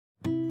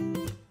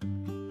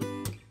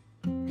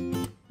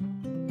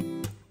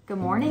Good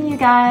morning, you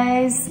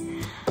guys.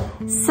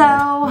 So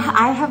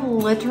I have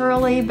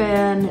literally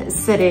been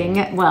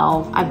sitting,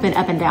 well, I've been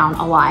up and down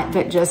a lot,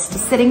 but just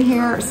sitting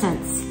here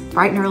since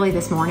bright and early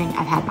this morning.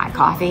 I've had my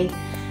coffee.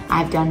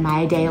 I've done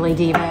my daily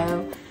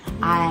Devo.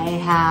 I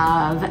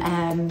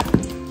have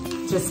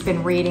just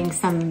been reading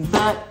some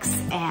books,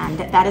 and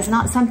that is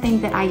not something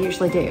that I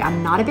usually do.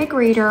 I'm not a big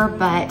reader,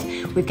 but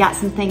we've got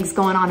some things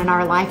going on in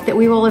our life that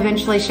we will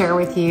eventually share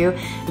with you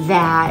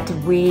that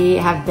we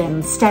have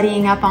been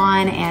studying up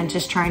on and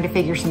just trying to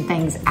figure some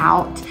things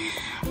out.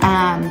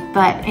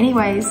 But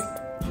anyways,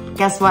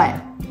 guess what?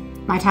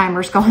 My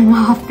timer's going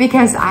off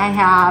because I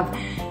have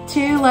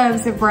 2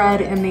 loaves of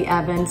bread in the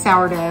oven,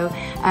 sourdough.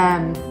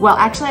 Well,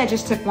 actually I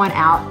just took one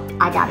out.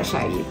 I gotta show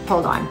you,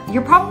 hold on.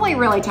 You're probably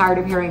really tired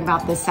of hearing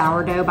about this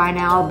sourdough by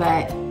now,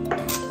 but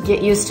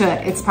get used to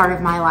it. It's part of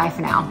my life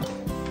now.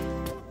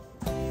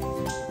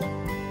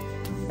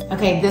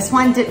 Okay, this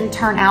one didn't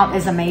turn out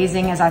as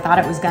amazing as I thought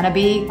it was gonna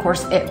be. Of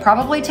course, it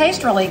probably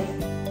tastes really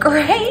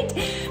great,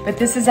 but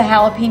this is a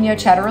jalapeno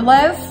cheddar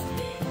loaf,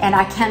 and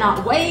I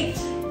cannot wait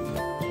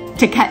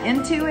to cut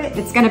into it.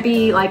 It's gonna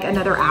be like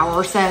another hour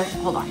or so.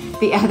 Hold on.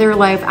 The other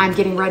loaf I'm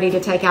getting ready to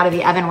take out of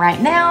the oven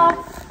right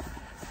now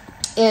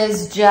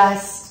is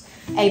just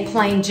a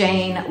plain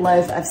Jane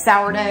loaf of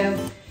sourdough.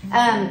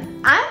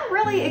 I'm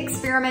really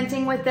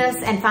experimenting with this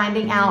and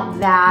finding out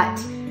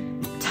that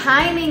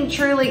timing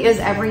truly is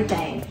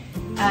everything.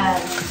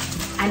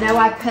 I know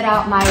I put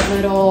out my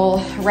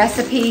little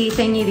recipe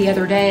thingy the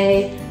other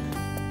day,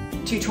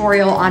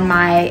 tutorial on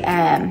my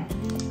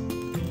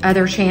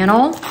other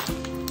channel,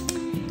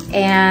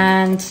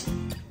 and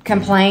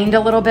complained a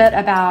little bit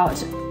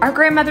about our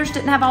grandmothers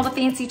didn't have all the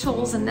fancy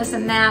tools and this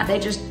and that. They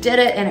just did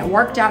it and it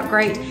worked out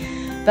great.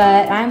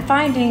 But I'm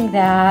finding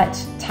that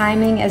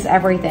timing is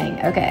everything.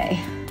 Okay.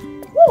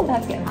 Woo,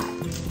 that's getting hot.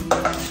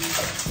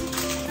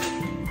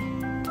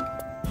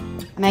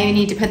 I maybe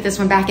need to put this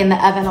one back in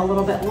the oven a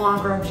little bit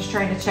longer. I'm just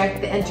trying to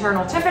check the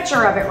internal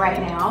temperature of it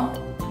right now.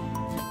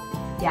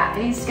 Yeah,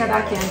 it needs to go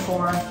back in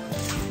for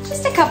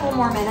just a couple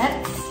more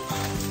minutes.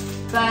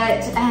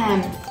 But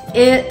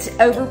it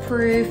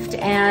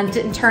overproofed and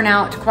didn't turn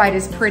out quite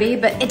as pretty,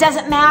 but it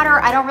doesn't matter.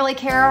 I don't really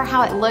care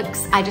how it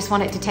looks. I just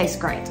want it to taste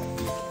great.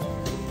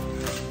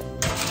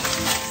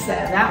 So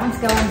that one's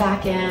going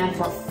back in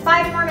for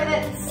 5 more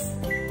minutes.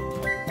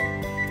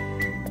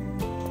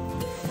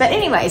 But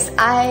anyways,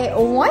 I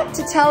want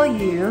to tell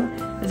you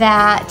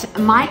that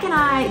Mike and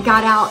I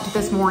got out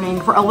this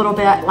morning for a little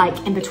bit,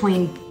 like in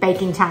between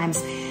baking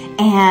times,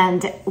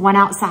 and went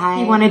outside.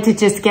 He wanted to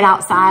just get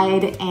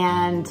outside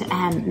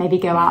and maybe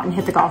go out and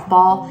hit the golf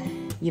ball.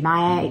 You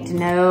might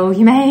know,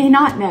 you may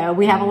not know,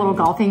 we have a little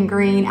golfing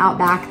green out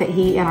back that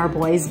he and our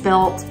boys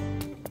built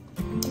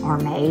or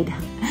made,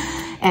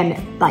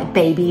 and like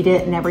babied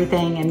it and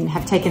everything, and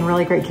have taken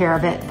really great care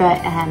of it.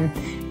 But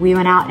we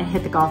went out and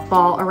hit the golf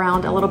ball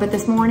around a little bit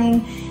this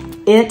morning.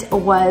 It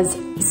was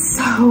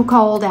so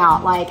cold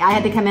out. Like I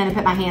had to come in and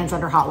put my hands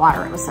under hot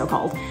water. It was so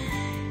cold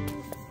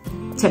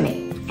to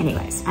me.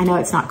 Anyways, I know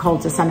it's not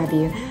cold to some of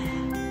you,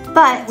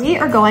 but we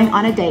are going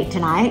on a date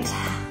tonight.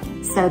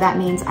 So that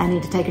means I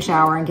need to take a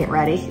shower and get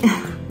ready.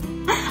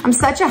 I'm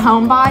such a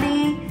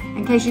homebody.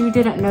 In case you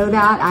didn't know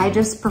that, I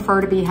just prefer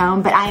to be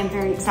home, but I am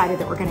very excited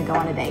that we're gonna go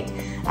on a date.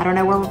 I don't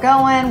know where we're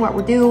going, what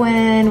we're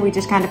doing. We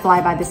just kind of fly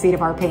by the seat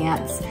of our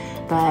pants,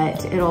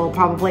 but it'll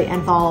probably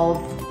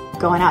involve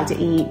going out to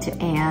eat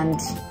and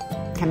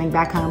coming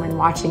back home and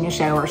watching a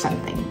show or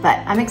something. But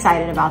I'm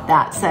excited about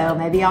that. So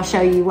maybe I'll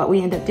show you what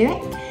we end up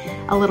doing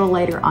a little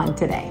later on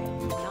today.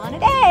 On a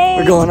date.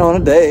 We're going on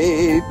a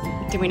date.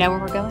 Do we know where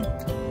we're going?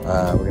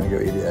 We're gonna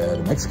go eat at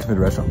a Mexican food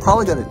restaurant.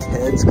 Probably go to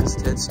Ted's, because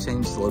Ted's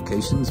changed the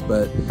locations,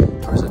 but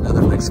there's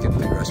another Mexican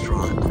food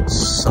restaurant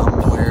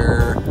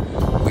somewhere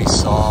we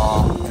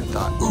saw and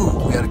thought,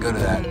 ooh, we gotta go to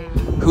that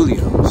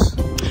Julio's. I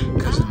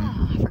forgot.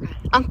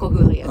 Uncle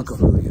Julio's. Uncle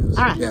Julio's.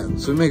 All right. Yeah,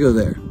 so we may go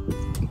there.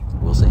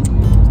 We'll see.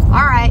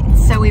 All right,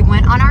 so we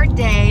went on our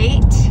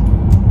date.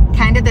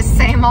 Kind of the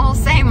same old,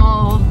 same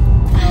old.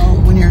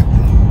 Well, when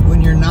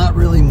you're not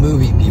really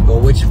movie people,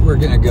 which we're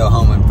gonna go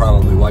home and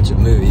probably watch a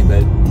movie,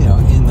 but you know,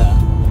 in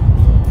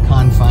the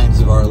confines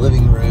of our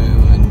living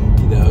room, and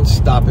you know,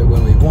 stop it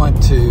when we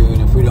want to,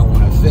 and if we don't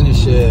want to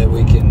finish it,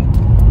 we can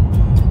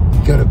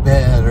go to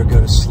bed or go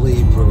to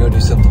sleep or go do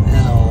something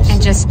else.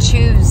 And just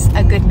choose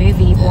a good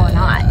movie or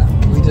not.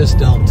 We just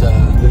don't,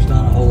 there's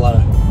not a whole lot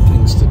of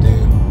things to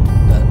do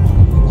that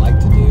we like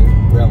to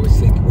do. We always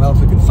think, well,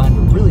 if we could find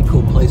a really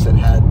cool place that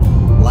had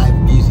live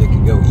music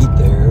and go eat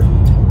there,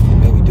 and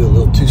maybe do a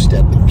little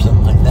two-stepping or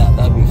something like that,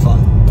 that'd be fun.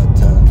 But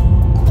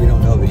we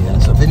don't know of it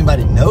yet. So if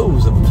anybody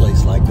knows of a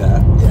place like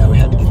that, yeah, we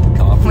had to get the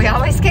coffee. We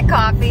always get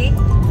coffee.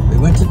 We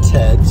went to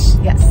Ted's.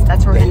 Yes,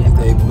 that's where we're going.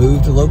 They've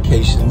moved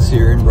locations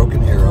here in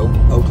Broken Arrow,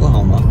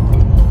 Oklahoma,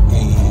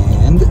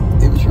 and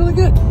it was really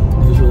good.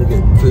 It was really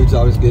good. Food's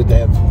always good. They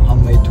have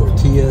homemade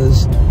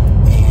tortillas,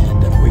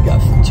 and we got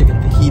chicken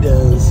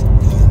fajitas,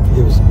 and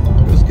it was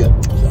good.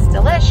 So it's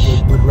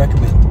delish. Would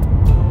recommend.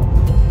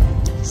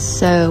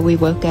 So we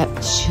woke up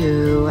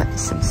to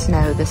some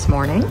snow this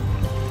morning.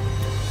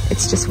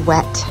 It's just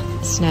wet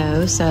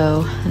snow,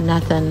 so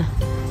nothing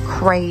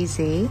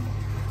crazy.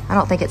 I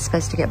don't think it's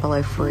supposed to get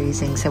below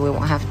freezing, so we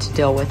won't have to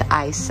deal with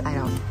ice, I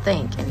don't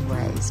think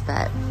anyways,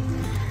 but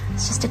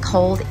it's just a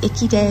cold,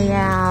 icky day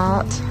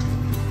out,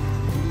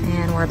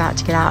 and we're about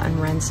to get out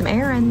and run some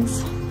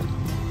errands.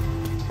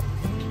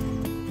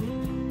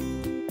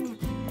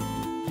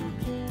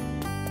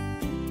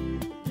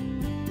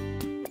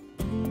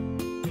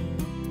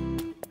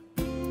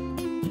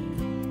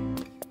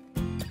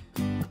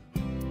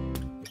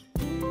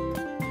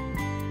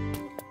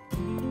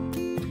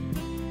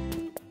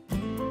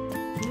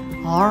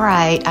 All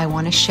right, I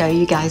want to show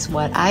you guys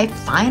what I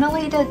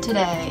finally did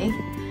today.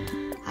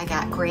 I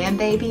got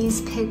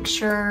grandbabies'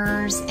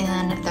 pictures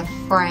in the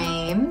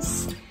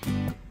frames,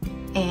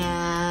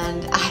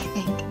 and I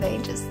think they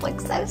just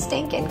look so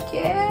stinking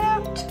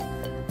cute.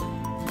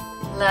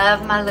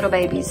 Love my little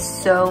babies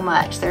so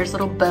much. There's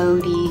little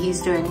Bodie.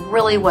 He's doing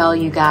really well,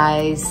 you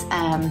guys.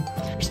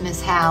 There's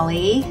Miss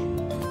Hallie.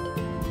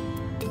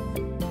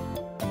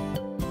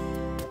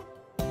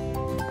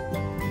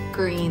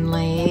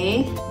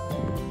 Greenlee.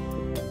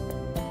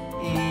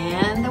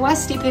 And the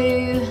Westy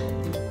Poo.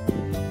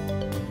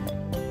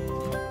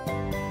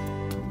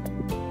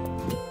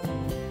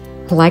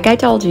 Like I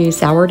told you,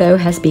 sourdough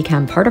has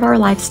become part of our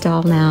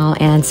lifestyle now,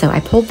 and so I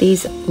pulled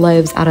these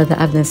loaves out of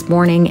the oven this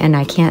morning, and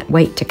I can't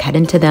wait to cut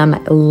into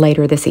them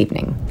later this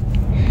evening.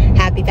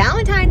 Happy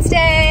Valentine's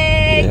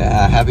Day!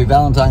 Yeah, happy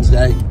Valentine's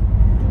Day.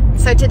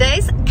 So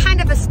today's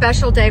kind of a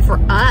special day for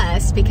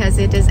us because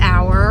it is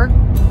our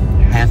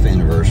half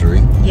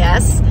anniversary.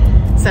 Yes,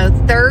 so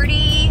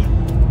 30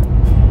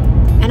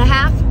 and a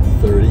half?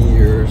 30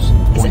 years,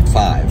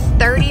 0.5.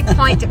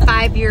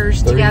 30.5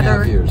 years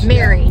together, years,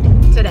 married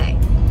today.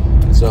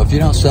 So if you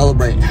don't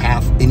celebrate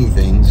half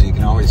anything, so you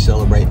can always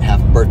celebrate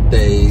half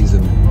birthdays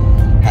and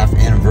half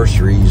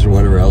anniversaries or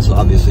whatever else.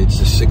 Obviously, it's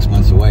just 6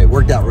 months away. It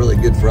worked out really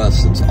good for us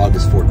since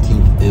August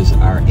 14th is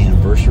our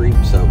anniversary.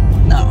 So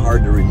not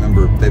hard to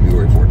remember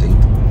February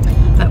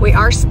 14th. But we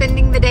are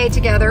spending the day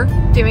together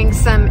doing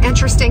some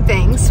interesting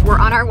things. We're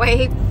on our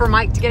way for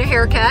Mike to get a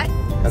haircut.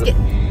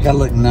 Gotta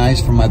look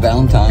nice for my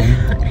Valentine.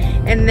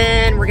 And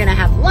then we're gonna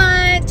have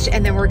lunch,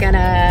 and then we're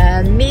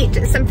gonna meet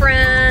some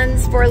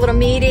friends for a little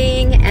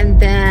meeting, and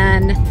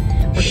then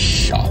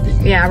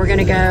shopping. Yeah, we're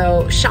gonna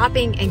go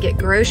shopping and get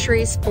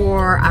groceries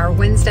for our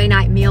Wednesday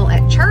night meal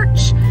at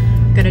church.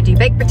 We're gonna do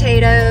baked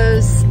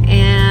potatoes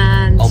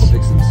and all the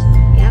fixins.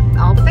 Yep,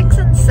 all the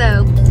fixins.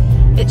 So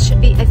it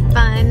should be a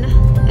fun,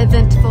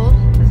 eventful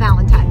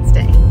Valentine's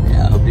Day.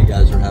 Yeah, I hope you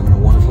guys are having a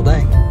wonderful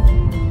day.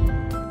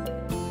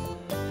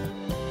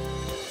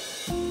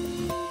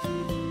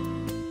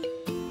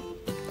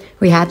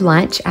 We had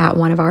lunch at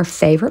one of our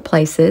favorite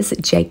places,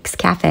 Jake's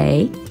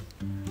Cafe.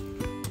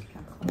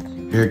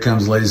 Here it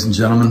comes, ladies and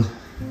gentlemen.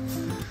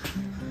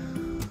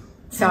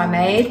 So I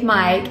made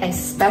Mike a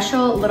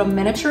special little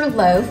miniature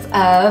loaf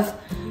of,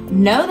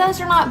 no,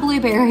 those are not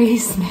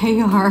blueberries,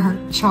 they are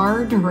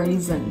charred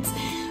raisins.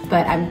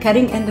 But I'm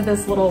cutting into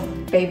this little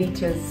baby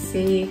to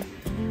see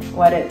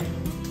what it,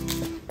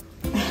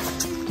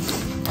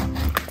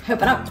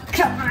 hope I don't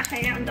cut my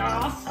hand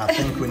off. I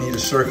think we need a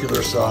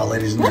circular saw,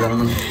 ladies and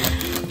gentlemen.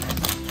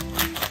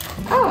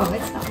 Oh,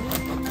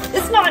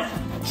 it's not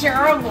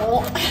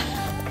terrible.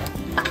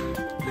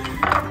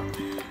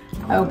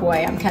 Oh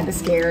boy, I'm kind of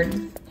scared.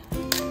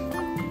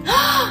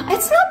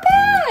 It's not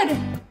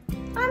bad.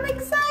 I'm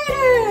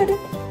excited.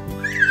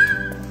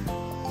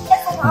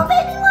 It's a little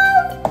baby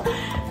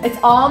loaf. It's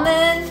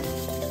almond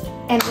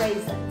and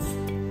raisins.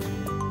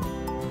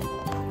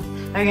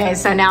 Okay,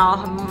 so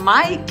now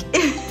Mike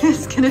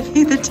is gonna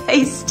be the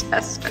taste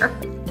tester.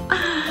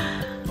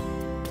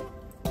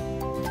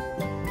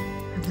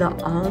 The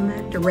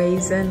almond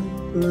raisin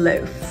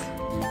loaf.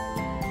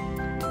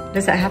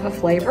 Does that have a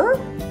flavor?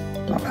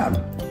 Not bad.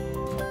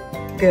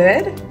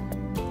 Good.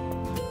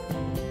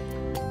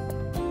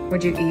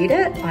 Would you eat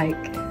it?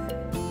 Like,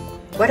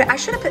 what? I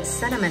should have put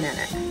cinnamon in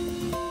it.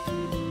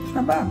 It's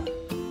not bad.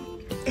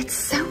 It's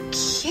so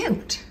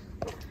cute.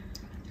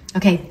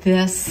 Okay,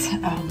 this,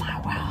 oh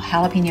my, wow,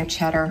 jalapeno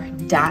cheddar,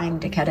 dying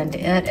to cut into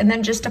it. And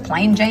then just a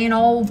plain Jane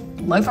old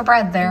loaf of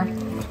bread there.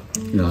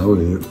 Yeah, I would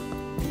eat it.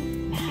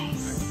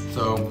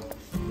 So,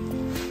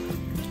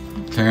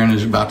 Karen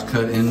is about to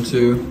cut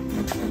into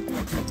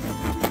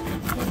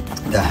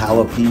the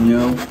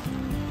jalapeno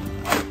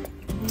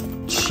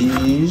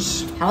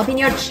cheese.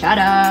 Jalapeno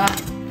cheddar.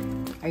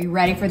 Are you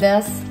ready for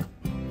this?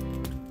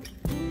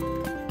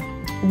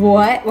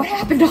 What? What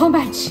happened to all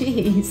my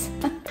cheese?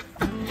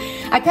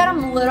 I cut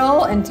them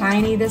little and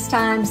tiny this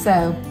time,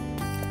 so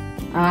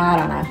I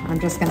don't know. I'm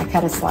just gonna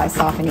cut a slice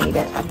off and eat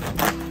it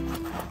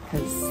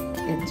because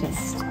it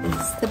just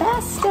is the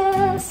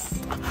bestest.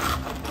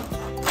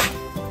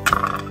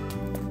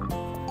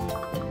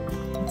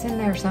 It's in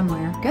there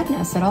somewhere.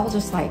 Goodness, it all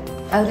just like,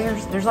 oh,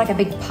 there's like a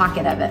big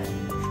pocket of it.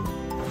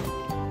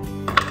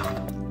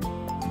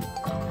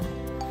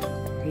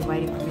 Are you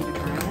waiting for me to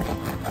try it?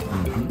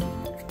 Mm-hmm.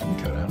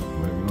 Cut out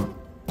whatever you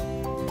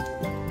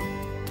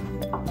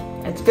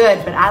want. It's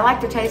good, but I like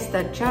to taste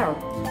the cheddar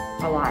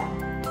a lot.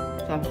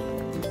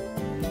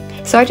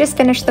 So I just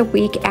finished the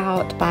week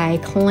out by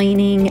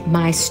cleaning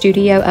my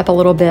studio up a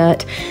little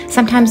bit.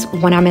 Sometimes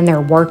when I'm in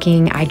there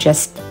working, I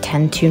just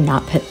tend to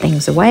not put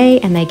things away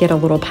and they get a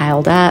little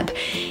piled up.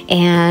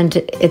 And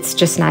it's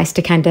just nice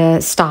to kind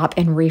of stop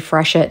and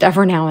refresh it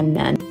every now and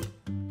then.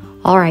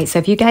 All right, so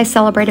if you guys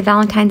celebrated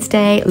Valentine's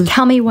Day,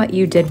 tell me what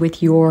you did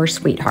with your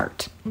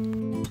sweetheart.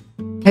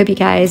 Hope you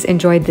guys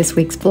enjoyed this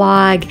week's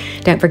vlog.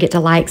 Don't forget to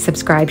like,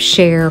 subscribe,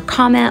 share,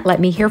 comment. Let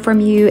me hear from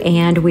you,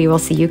 and we will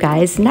see you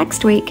guys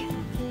next week.